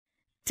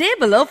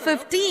Table of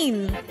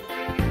 15.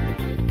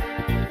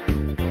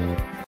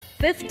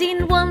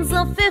 15 ones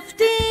are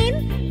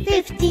 15.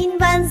 15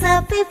 ones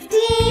are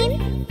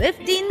 15.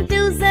 15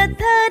 twos are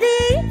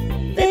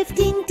 30.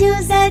 15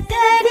 twos are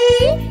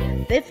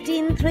 30.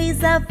 15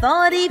 threes are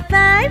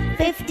 45.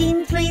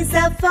 15 threes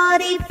are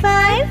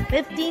 45.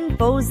 15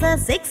 fours are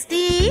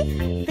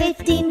 60.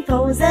 15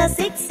 fours are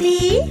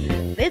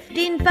 60.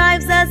 15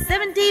 fives are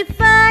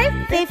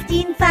 75.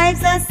 15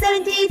 fives are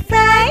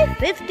 75.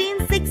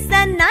 15 sixes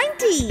are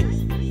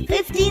 90.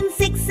 15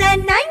 sixes are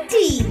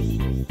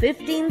 90.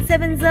 15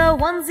 sevens are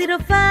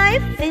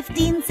 105.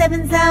 15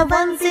 sevens are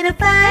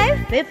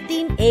 105.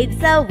 15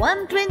 eights are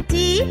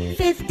 120.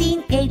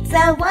 15 eights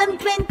are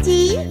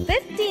 120.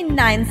 15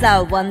 nines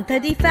are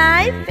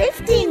 135.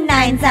 15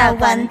 nines are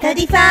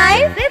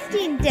 135.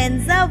 15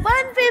 tens are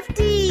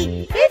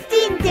 150.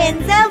 15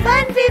 tens are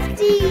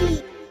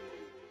 150.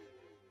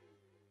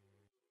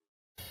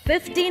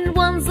 15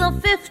 ones are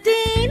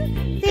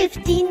 15.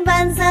 15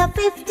 ones are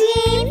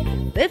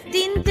 15.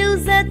 15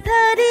 twos are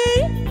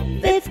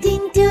 30.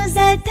 15 twos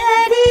are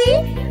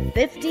 30.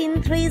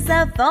 15 threes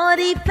are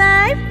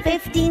 45.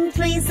 15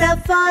 threes are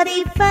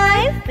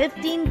 45.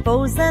 15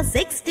 fours are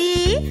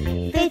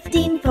 60.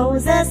 15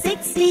 fours are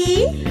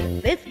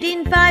 60.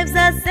 15 fives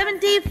are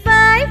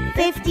 75.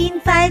 15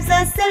 fives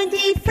are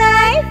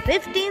 75.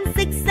 15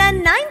 sixes are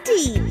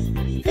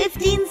 90.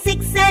 15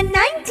 sixes are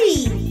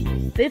 90.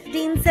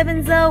 15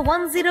 sevens are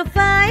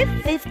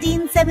 105.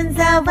 15 sevens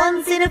are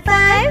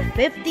 105.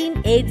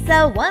 15 eights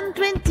are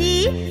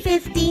 120.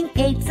 15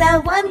 eights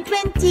are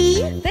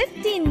 120.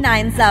 15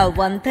 nines are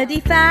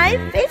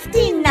 135.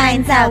 15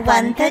 nines are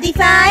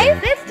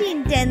 135.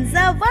 15 tens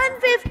are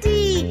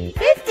 150.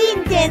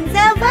 15 tens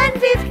are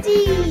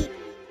 150.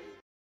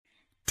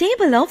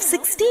 Table of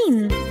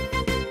 16.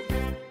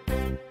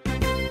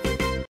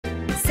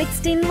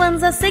 16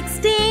 ones are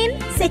 16.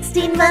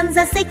 16 ones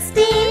are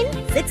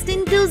 16.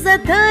 16 twos are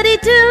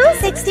 32.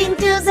 16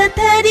 twos are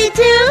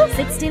 32.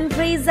 16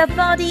 threes are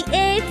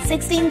 48.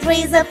 16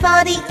 threes are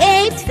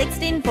 48.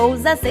 16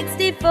 fours are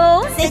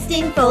 64.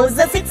 16 fours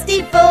are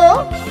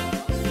 64.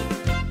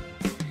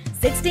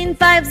 16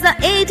 fives are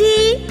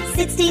 80.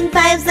 16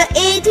 fives are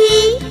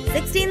 80.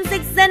 16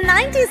 sixes are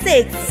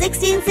 96.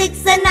 16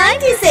 sixes are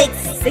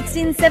 96.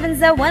 16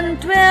 sevens are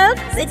 112.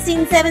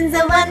 16 sevens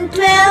are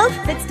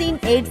 112. 16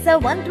 eights are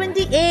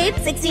 128.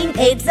 16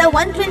 eights are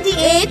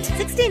 128.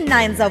 16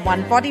 nines are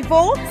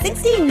 144.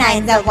 16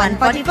 nines are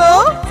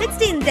 144.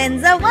 16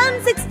 tens are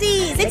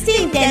 160.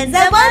 16 tens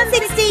are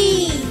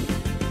 160.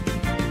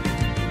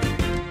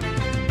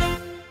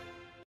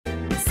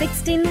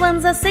 16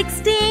 ones are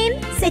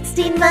 16.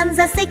 16 ones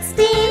are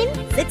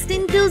 16.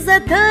 16 twos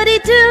are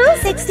 32.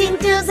 16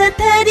 twos are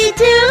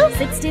 32.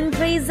 16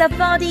 threes are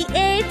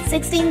 48.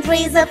 16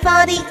 threes are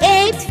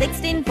 48.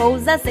 16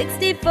 fours are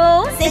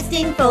 64.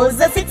 16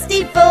 fours are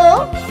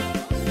 64.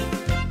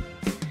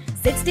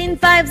 16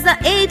 fives are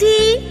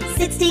 80.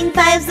 16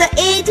 fives are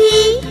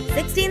 80.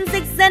 16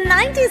 sixes are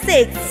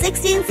 96.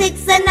 16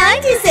 sixes are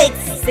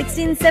 96.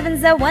 16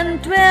 sevens are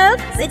 112.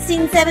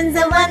 16 sevens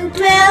are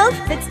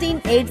 112.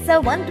 16 eights are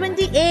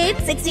 128.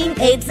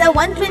 16 eights are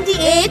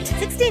 128.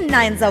 16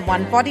 nines are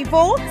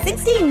 144.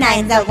 16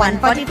 nines are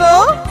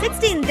 144.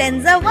 16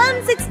 tens are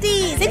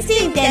 160.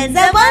 16 tens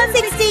are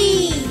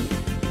 160.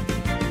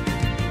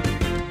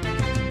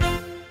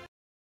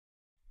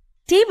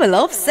 Table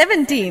of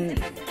 17.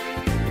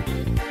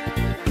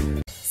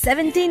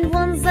 17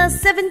 ones are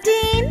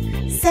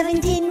 17.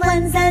 17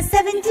 ones are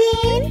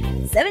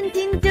 17.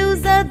 17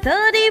 twos are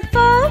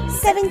 34.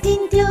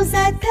 17 twos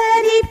are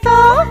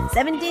 34.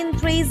 17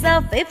 threes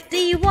are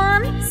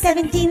 51.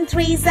 17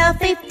 threes are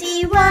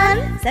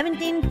 51.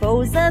 17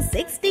 fours are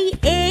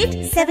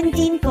 68.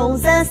 17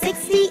 fours are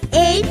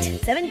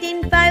 68.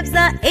 17 fives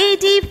are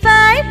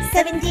 85.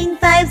 17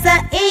 fives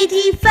are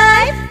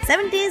 85.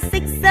 17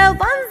 sixes are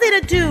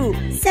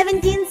 102.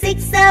 17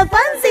 sixes are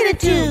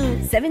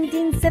 102.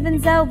 17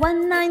 sevens are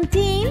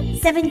 119.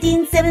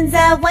 17 sevens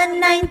are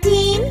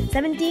 119.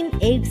 17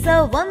 eights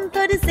are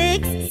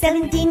 136.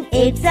 17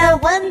 eights are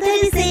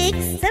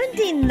 136.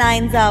 17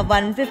 nines are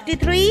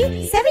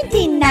 153.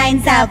 17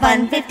 nines are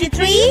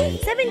 153.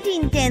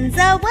 17 tens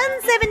are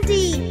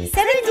 170.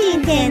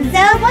 17 tens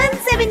are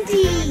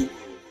 170.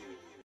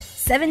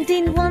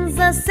 17 ones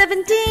are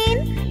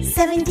 17.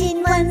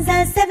 17 ones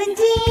are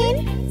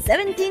 17.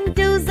 17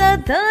 twos are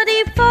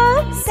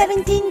 34.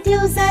 17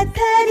 twos are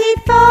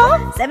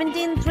 34.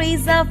 17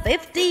 threes are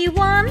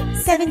 51.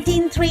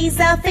 17 threes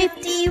are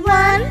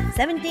 51.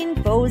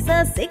 17 fours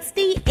are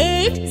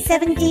 68.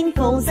 17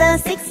 fours are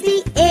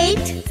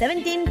 68.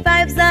 17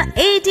 fives are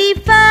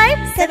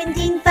 85.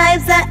 17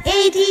 fives are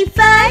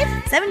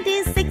 85.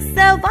 17 sixes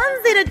are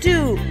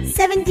 102.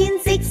 17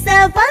 sixes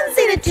are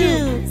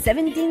 102.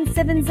 17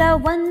 sevens are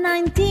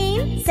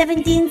 119.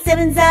 17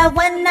 sevens are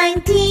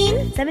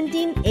 119.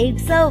 17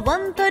 eights are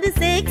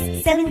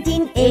 136.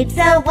 17 eights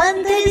are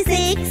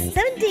 136.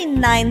 17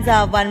 nines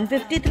are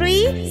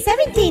 153.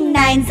 17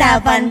 nines are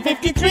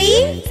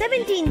 153.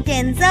 17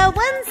 tens are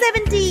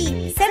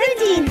 170.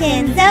 17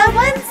 tens are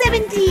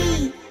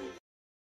 170.